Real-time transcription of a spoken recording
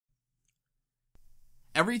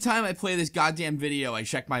Every time I play this goddamn video, I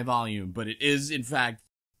check my volume, but it is, in fact,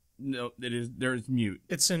 no, there's mute.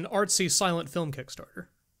 It's an artsy silent film Kickstarter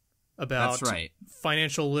about That's right.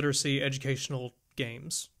 financial literacy educational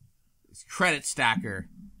games. It's Credit Stacker.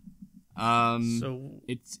 So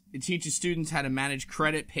it teaches students how to manage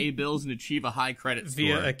credit, pay bills, and achieve a high credit score.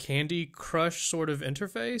 Via a Candy Crush sort of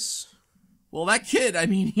interface? Well, that kid, I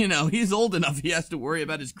mean, you know, he's old enough he has to worry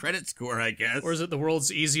about his credit score, I guess. Or is it the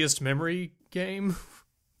world's easiest memory game?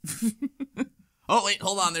 Oh, wait,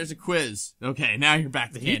 hold on, there's a quiz. Okay, now you're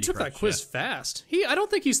back to Candy Crush. He took that quiz fast. I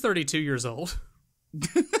don't think he's 32 years old.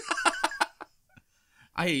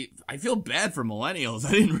 I feel bad for millennials.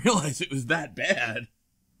 I didn't realize it was that bad.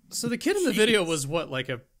 So the kid in the video was what, like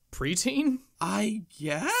a preteen? I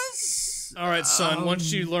guess? All right, son,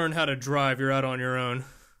 once you learn how to drive, you're out on your own.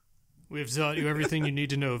 We've taught you everything you need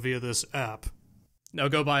to know via this app. Now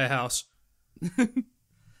go buy a house.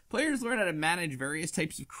 Players learn how to manage various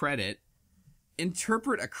types of credit,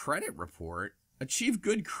 interpret a credit report, achieve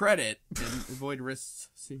good credit, and avoid risks.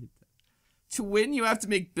 To win, you have to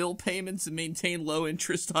make bill payments and maintain low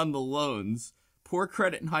interest on the loans. Poor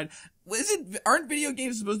credit and hide. Aren't video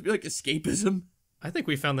games supposed to be like escapism? I think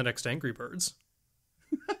we found the next Angry Birds.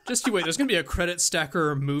 Just you wait, there's going to be a Credit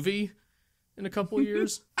Stacker movie in a couple of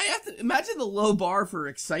years. I have to imagine the low bar for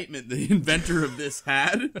excitement the inventor of this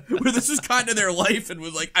had, where this is kind of their life and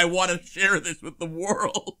was like, I want to share this with the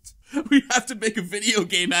world. We have to make a video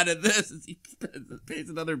game out of this as he pays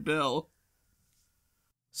another bill.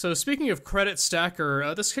 So speaking of Credit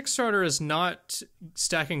Stacker, this Kickstarter is not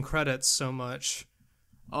stacking credits so much.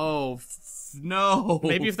 Oh, no.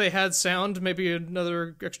 Maybe if they had sound, maybe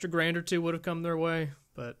another extra grand or two would have come their way,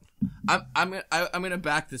 but... I'm gonna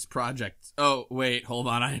back this project. Oh, wait, hold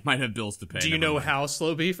on. I might have bills to pay. Do you know how,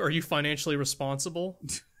 Slow Beef? Are you financially responsible?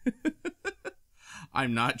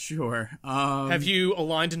 I'm not sure. Have you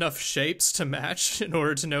aligned enough shapes to match in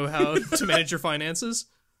order to know how to manage your finances?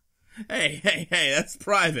 Hey, that's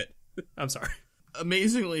private. I'm sorry.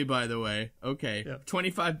 Amazingly, by the way, okay, yeah.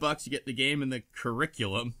 $25, you get the game and the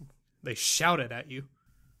curriculum. They shout it at you.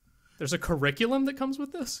 There's a curriculum that comes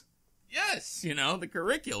with this? Yes, you know, the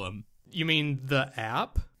curriculum. You mean the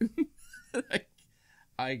app?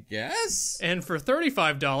 I guess? And for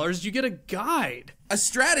 $35, you get a guide. A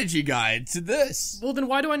strategy guide to this. Well, then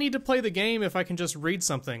why do I need to play the game if I can just read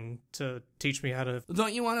something to teach me how to...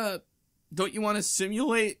 Don't you want to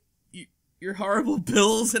simulate your horrible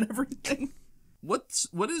bills and everything? What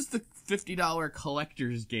is the $50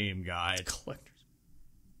 collector's game guide? Collector's.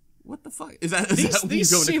 What the fuck? Is that these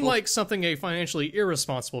seem like something a financially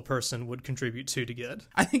irresponsible person would contribute to get.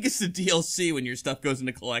 I think it's the DLC when your stuff goes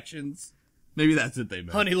into collections. Maybe that's what they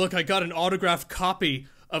meant. Honey, look, I got an autographed copy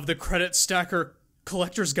of the Credit Stacker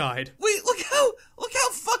Collector's Guide. Wait, look how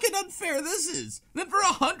fucking unfair this is. Then for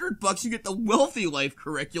 $100 you get the Wealthy Life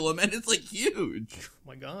curriculum, and it's like huge. Oh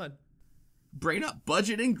my god. Brain up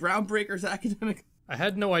budgeting, groundbreakers, academic. I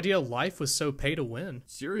had no idea life was so pay to win.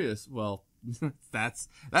 Serious? Well, that's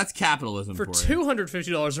capitalism for you.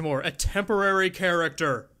 $250 or more, a temporary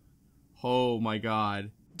character. Oh my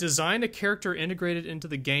god. Design a character integrated into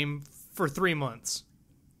the game for 3 months.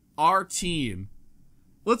 Our team.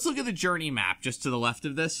 Let's look at the journey map just to the left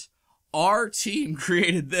of this. Our team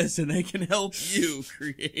created this, and they can help you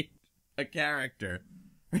create a character.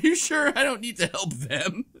 Are you sure I don't need to help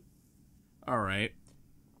them? All right.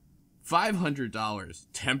 $500.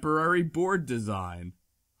 Temporary board design.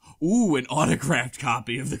 Ooh, an autographed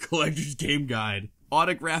copy of the Collector's Game Guide.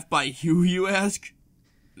 Autographed by who, you ask?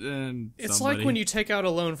 It's somebody. like when you take out a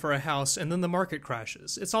loan for a house and then the market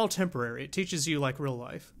crashes. It's all temporary. It teaches you like real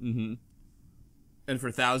life. Mm-hmm. And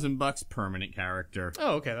for $1,000, permanent character.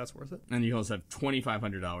 Oh, okay, that's worth it. And you also have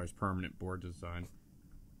 $2,500 permanent board design.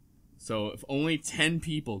 So if only 10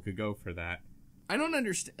 people could go for that. I don't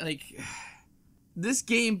understand, like... This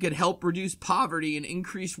game could help reduce poverty and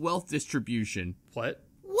increase wealth distribution. What?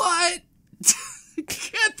 What?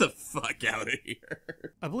 Get the fuck out of here.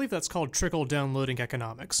 I believe that's called trickle-down loading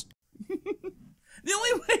economics. The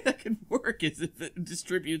only way that can work is if it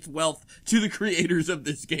distributes wealth to the creators of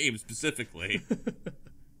this game specifically.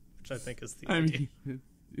 Which I think is the idea. Mean,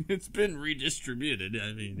 it's been redistributed.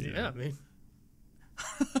 I mean, yeah, I mean.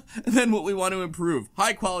 And then what we want to improve.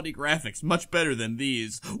 High quality graphics, much better than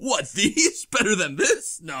these. What, these? Better than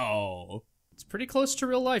this? No. It's pretty close to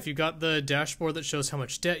real life. You got the dashboard that shows how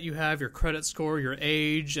much debt you have, your credit score, your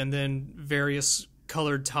age, and then various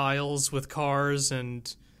colored tiles with cars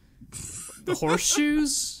and the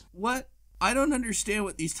horseshoes. What? I don't understand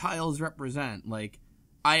what these tiles represent. Like,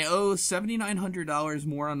 I owe $7,900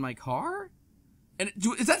 more on my car? And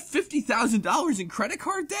is that $50,000 in credit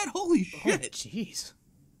card debt? Holy shit. Oh, jeez.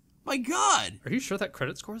 My God. Are you sure that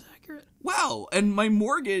credit score is accurate? Wow. And my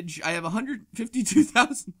mortgage, I have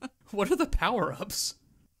 $152,000. What are the power-ups?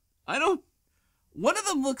 I don't... One of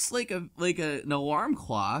them looks like an alarm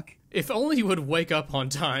clock. If only you would wake up on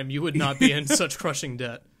time, you would not be in such crushing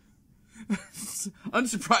debt.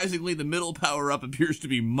 Unsurprisingly, the middle power-up appears to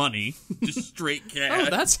be money. Just straight cash. Oh,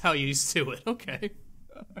 that's how you do it. Okay.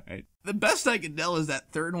 All right. The best I can tell is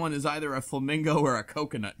that third one is either a flamingo or a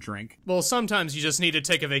coconut drink. Well, sometimes you just need to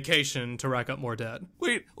take a vacation to rack up more debt.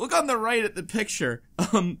 Wait, look on the right at the picture.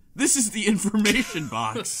 This is the information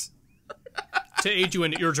box. To aid you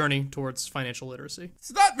in your journey towards financial literacy.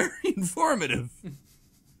 It's not very informative.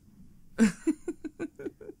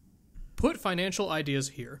 Put financial ideas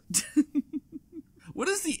here. What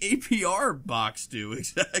does the APR box do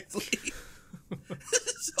exactly? This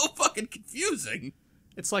is so fucking confusing.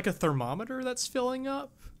 It's like a thermometer that's filling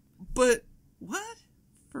up. But what?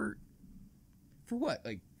 For what?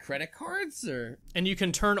 Like credit cards or? And you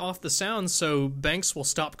can turn off the sound so banks will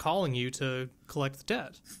stop calling you to collect the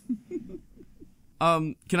debt.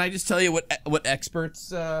 Can I just tell you what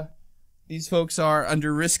experts these folks are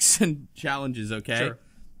under risks and challenges, okay? Sure.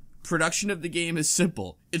 Production of the game is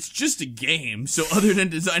simple. It's just a game, so other than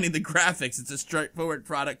designing the graphics, it's a straightforward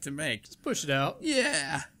product to make. Just push it out.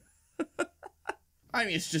 Yeah. I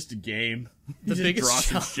mean, it's just a game. The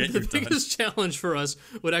The biggest challenge for us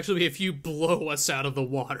would actually be if you blow us out of the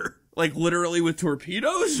water. Like literally with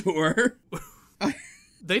torpedoes, or?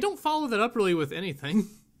 They don't follow that up really with anything.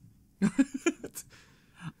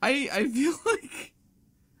 I feel like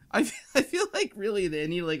I feel like really they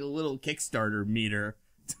need like a little Kickstarter meter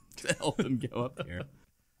to help them go up here.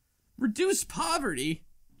 Reduce poverty.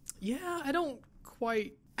 Yeah, I don't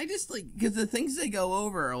quite. I just like, because the things they go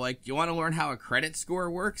over are like, you want to learn how a credit score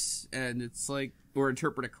works, and it's like, or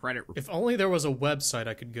interpret a credit report. If only there was a website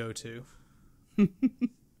I could go to.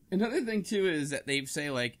 Another thing too is that they say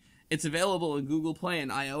like it's available in Google Play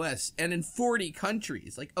and iOS and in 40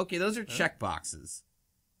 countries. Like, okay, those are check boxes.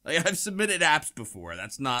 Like, I've submitted apps before.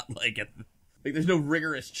 That's not like like there's no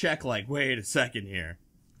rigorous check. Like, wait a second here,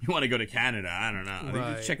 you want to go to Canada? I don't know.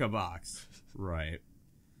 Right. Just check a box. Right.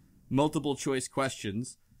 Multiple choice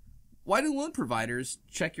questions. Why do loan providers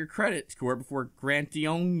check your credit score before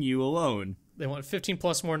granting you a loan? They want 15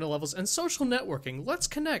 plus more levels and social networking. Let's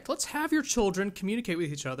connect. Let's have your children communicate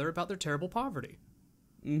with each other about their terrible poverty.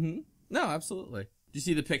 Mm-hmm. No, absolutely. Do you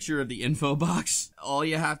see the picture of the info box? All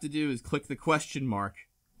you have to do is click the question mark.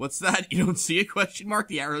 What's that? You don't see a question mark?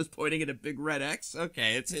 The arrow's pointing at a big red X?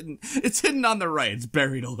 Okay, it's hidden. It's hidden on the right. It's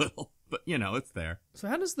buried a little. But, you know, it's there. So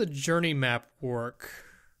how does the journey map work?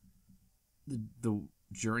 The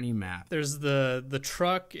journey map. There's the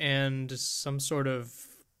truck and some sort of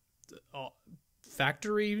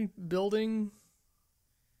factory building.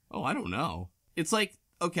 Oh, I don't know. It's like,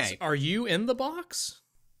 okay. Are you in the box?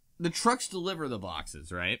 The trucks deliver the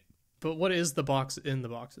boxes, right? But what is the box in the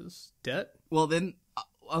boxes? Debt? Well, then,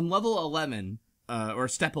 on level 11, or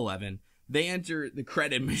step 11, they enter the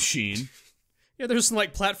credit machine. Yeah, there's some,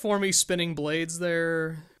 like, platformy spinning blades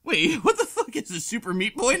there. Wait, what the fuck? Is this Super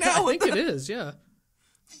Meat Boy now? I think it is, yeah.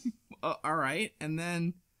 Alright, and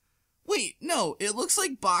then... Wait, no, it looks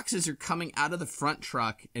like boxes are coming out of the front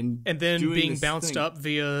truck and then being bounced thing. up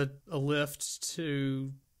via a lift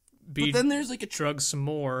to be but then there's like a drug some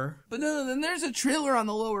more. But no, then there's a trailer on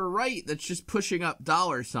the lower right that's just pushing up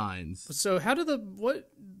dollar signs. So how do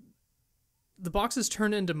the boxes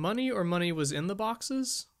turn into money, or money was in the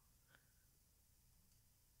boxes?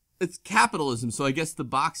 It's capitalism, so I guess the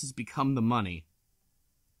boxes become the money.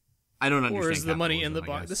 I don't understand. Or is the money in the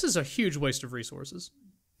box? This is a huge waste of resources.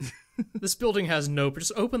 This building has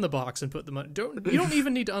just open the box and put the money. You don't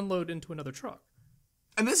even need to unload into another truck.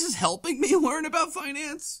 And this is helping me learn about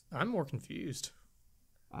finance? I'm more confused.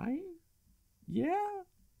 Yeah.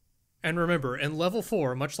 And remember, in level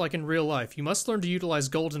 4, much like in real life, you must learn to utilize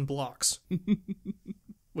golden blocks,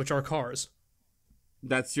 which are cars.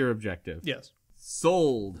 That's your objective. Yes.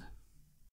 Sold.